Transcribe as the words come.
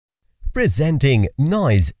Presenting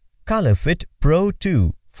Noise ColorFit Pro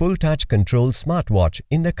 2 Full Touch Control smartwatch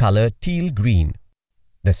in the color teal green.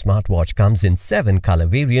 The smartwatch comes in 7 color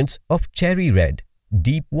variants of cherry red,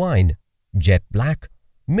 deep wine, jet black,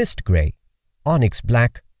 mist grey, onyx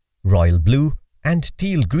black, royal blue and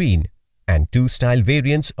teal green, and 2 style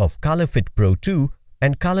variants of ColorFit Pro 2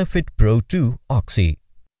 and ColorFit Pro 2 Oxy.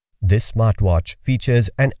 This smartwatch features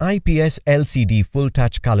an IPS LCD full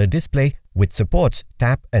touch color display which supports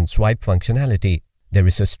tap and swipe functionality. There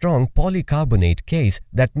is a strong polycarbonate case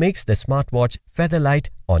that makes the smartwatch feather-light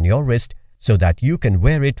on your wrist so that you can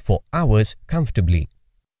wear it for hours comfortably.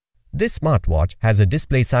 This smartwatch has a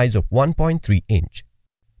display size of 1.3 inch.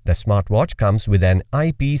 The smartwatch comes with an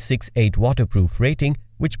IP68 waterproof rating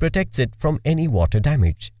which protects it from any water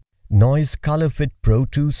damage. Noise ColorFit Pro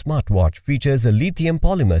 2 smartwatch features a lithium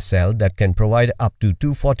polymer cell that can provide up to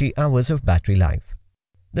 240 hours of battery life.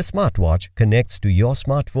 The smartwatch connects to your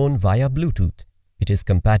smartphone via Bluetooth. It is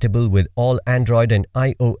compatible with all Android and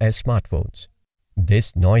iOS smartphones.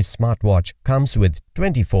 This Noise smartwatch comes with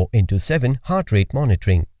 24/7 heart rate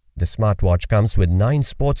monitoring. The smartwatch comes with 9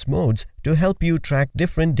 sports modes to help you track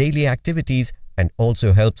different daily activities and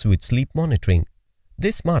also helps with sleep monitoring.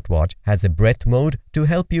 This smartwatch has a breath mode to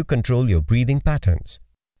help you control your breathing patterns.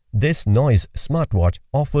 This Noise smartwatch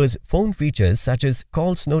offers phone features such as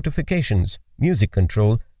calls notifications, music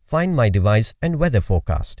control, Find My Device and weather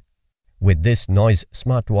forecast. With this Noise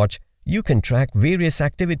smartwatch, you can track various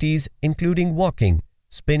activities including walking,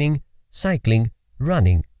 spinning, cycling,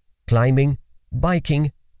 running, climbing,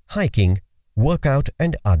 biking, hiking, workout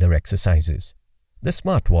and other exercises. The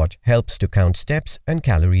smartwatch helps to count steps and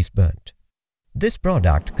calories burnt. This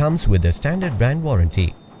product comes with a standard brand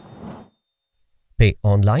warranty. Pay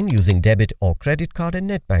online using debit or credit card and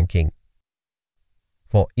net banking.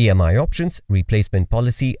 For EMI options, replacement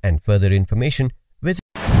policy and further information, visit